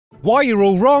Why you're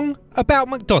all wrong about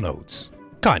McDonald's.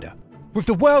 Kinda. With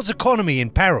the world's economy in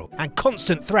peril and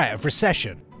constant threat of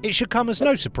recession, it should come as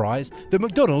no surprise that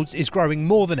McDonald's is growing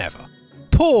more than ever.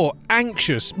 Poor,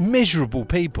 anxious, miserable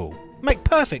people make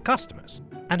perfect customers.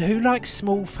 And who likes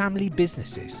small family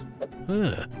businesses?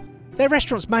 Ugh. Their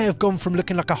restaurants may have gone from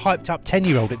looking like a hyped up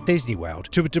 10-year-old at Disney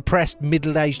World to a depressed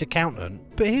middle-aged accountant,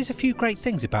 but here's a few great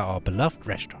things about our beloved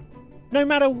restaurant. No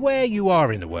matter where you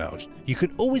are in the world, you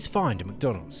can always find a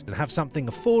McDonald's and have something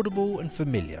affordable and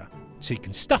familiar, so you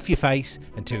can stuff your face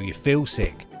until you feel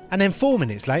sick, and then 4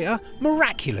 minutes later,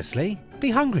 miraculously, be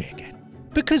hungry again.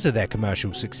 Because of their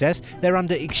commercial success, they're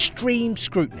under extreme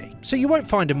scrutiny, so you won't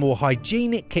find a more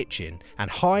hygienic kitchen and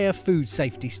higher food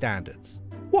safety standards.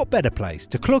 What better place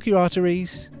to clog your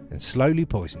arteries than slowly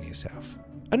poison yourself?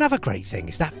 Another great thing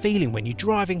is that feeling when you're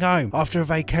driving home after a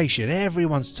vacation,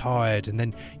 everyone's tired, and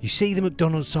then you see the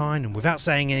McDonald's sign and without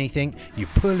saying anything, you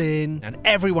pull in and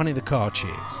everyone in the car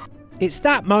cheers. It's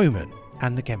that moment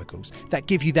and the chemicals that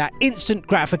give you that instant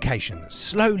gratification that's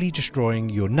slowly destroying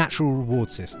your natural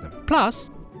reward system. Plus,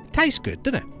 it tastes good,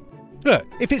 doesn't it? Look,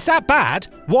 if it's that bad,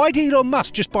 why did Elon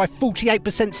Musk just buy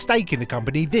 48% stake in the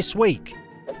company this week?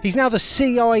 He's now the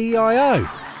CIEIO.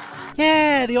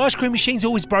 Yeah, the ice cream machine's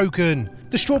always broken.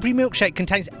 The strawberry milkshake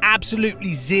contains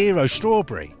absolutely zero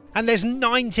strawberry. And there's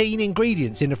 19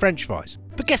 ingredients in the french fries.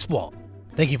 But guess what?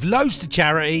 They give loads to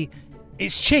charity,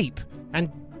 it's cheap,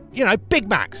 and, you know, Big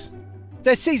Macs.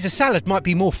 Their Caesar salad might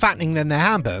be more fattening than their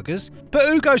hamburgers, but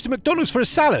who goes to McDonald's for a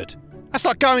salad? That's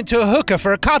like going to a hooker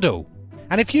for a cuddle.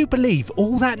 And if you believe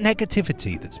all that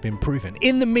negativity that's been proven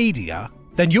in the media,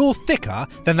 then you're thicker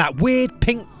than that weird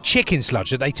pink chicken sludge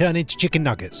that they turn into chicken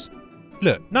nuggets.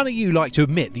 Look, none of you like to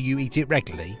admit that you eat it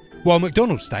regularly, while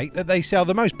McDonald's state that they sell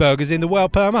the most burgers in the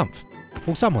world per month.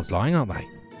 Well, someone's lying, aren't they?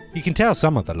 You can tell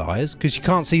some of the liars because you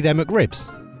can't see their McRibs.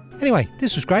 Anyway,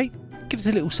 this was great. Give us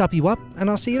a little subby wub,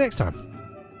 and I'll see you next time.